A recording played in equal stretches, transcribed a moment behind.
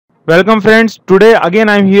Welcome friends, today again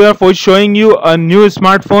I am here for showing you a new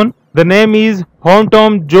smartphone. The name is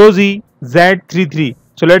HOMTOM ZOJI Z33.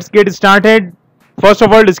 So let's get started. First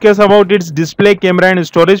of all, discuss about its display, camera and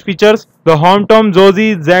storage features. The HOMTOM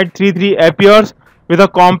ZOJI Z33 appears with a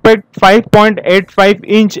compact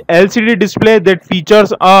 5.85-inch LCD display that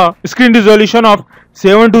features a screen resolution of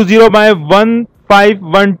 720 by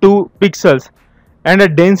 1512 pixels and a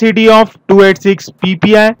density of 286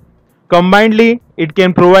 ppi. Combinedly, it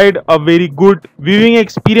can provide a very good viewing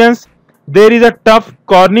experience. There is a tough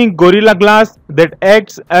Corning Gorilla Glass that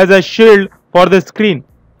acts as a shield for the screen.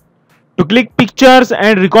 To click pictures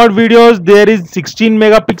and record videos, there is 16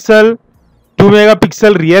 megapixel, 2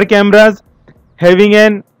 megapixel rear cameras having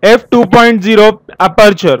an f2.0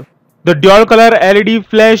 aperture. The dual color LED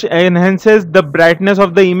flash enhances the brightness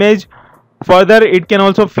of the image. Further, it can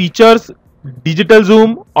also features digital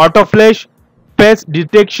zoom, auto flash, face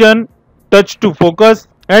detection, touch to focus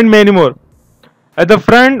and many more. At the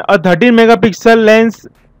front, a 13 megapixel lens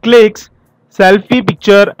clicks selfie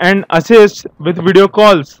picture and assists with video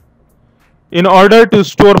calls. In order to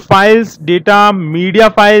store files, data, media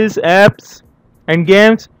files, apps and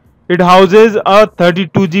games, it houses a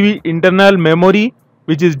 32 GB internal memory,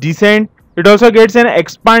 which is decent. It also gets an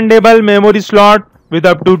expandable memory slot with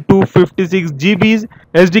up to 256 GB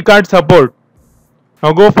SD card support.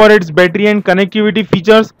 Now go for its battery and connectivity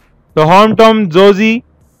features. The HOMTOM ZOJI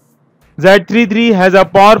Z33 has a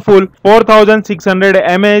powerful 4600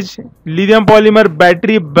 mAh lithium polymer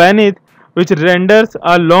battery beneath, which renders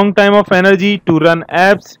a long time of energy to run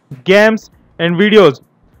apps, games and videos.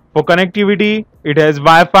 For connectivity, it has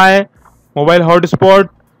Wi-Fi, mobile hotspot,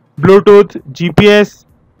 Bluetooth, GPS,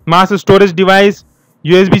 mass storage device,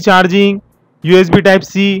 USB charging, USB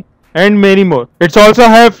Type-C and many more. It's also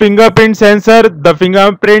have fingerprint sensor. The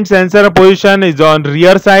fingerprint sensor position is on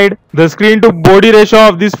rear side. The screen to body ratio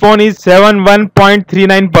of this phone is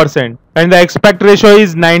 71.39% and the aspect ratio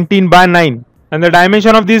is 19:9. And the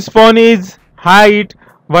dimension of this phone is height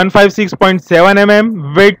 156.7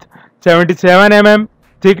 mm, width 77 mm,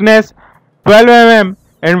 thickness 12 mm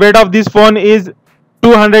and weight of this phone is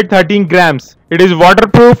 213 grams. It is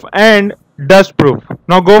waterproof and dust proof.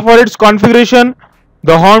 Now go for its configuration.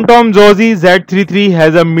 The HOMTOM ZOJI Z33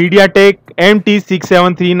 has a MediaTek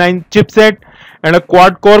MT6739 chipset and a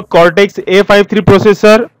quad-core Cortex A53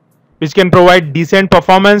 processor, which can provide decent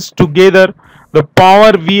performance. Together, the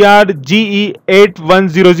Power VR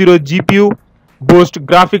GE8100 GPU boosts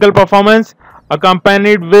graphical performance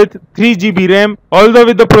accompanied with 3 GB RAM. Although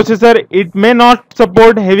with the processor, it may not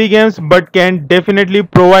support heavy games but can definitely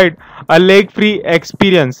provide a lag-free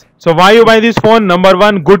experience. So why you buy this phone? Number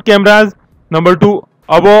 1, good cameras. Number 2,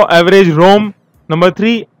 above average ROM. Number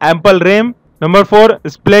 3, ample RAM. Number 4,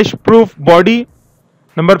 splash proof body.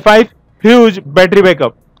 Number 5, huge battery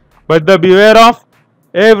backup. But the beware of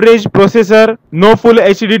average processor, no full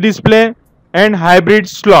HD display and hybrid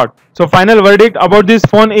slot. So final verdict about this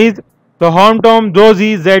phone is the HOMTOM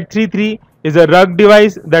ZOJI Z33 is a rugged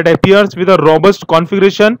device that appears with a robust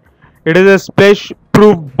configuration. It is a splash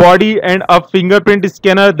proof body and a fingerprint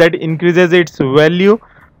scanner that increases its value.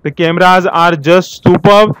 The cameras are just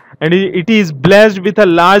superb and it is blessed with a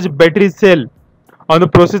large battery cell. On the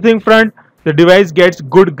processing front, the device gets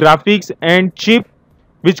good graphics and chip,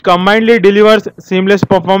 which combinedly delivers seamless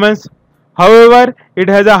performance. However, it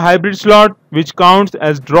has a hybrid slot which counts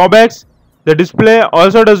as drawbacks. The display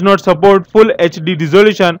also does not support full HD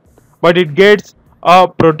resolution, but it gets a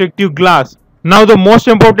protective glass. Now the most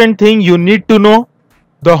important thing you need to know.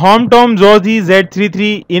 The HOMTOM ZOJI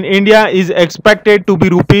Z33 in India is expected to be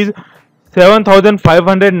rupees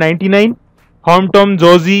 7,599. HOMTOM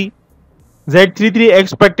ZOJI Z33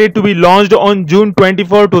 expected to be launched on June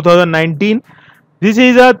 24, 2019. This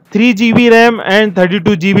is a 3 GB RAM and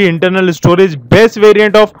 32 GB internal storage base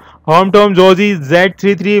variant of HOMTOM ZOJI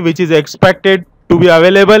Z33, which is expected to be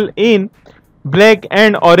available in black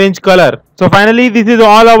and orange color. So finally, this is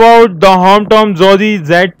all about the HOMTOM ZOJI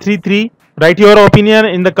Z33. Write your opinion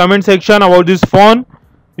in the comment section about this phone,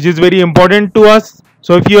 which is very important to us.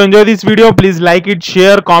 So if you enjoy this video, please like it,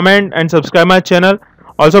 share, comment and subscribe my channel.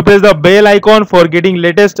 Also press the bell icon for getting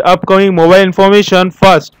latest upcoming mobile information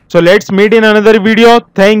first. So let's meet in another video.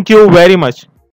 Thank you very much.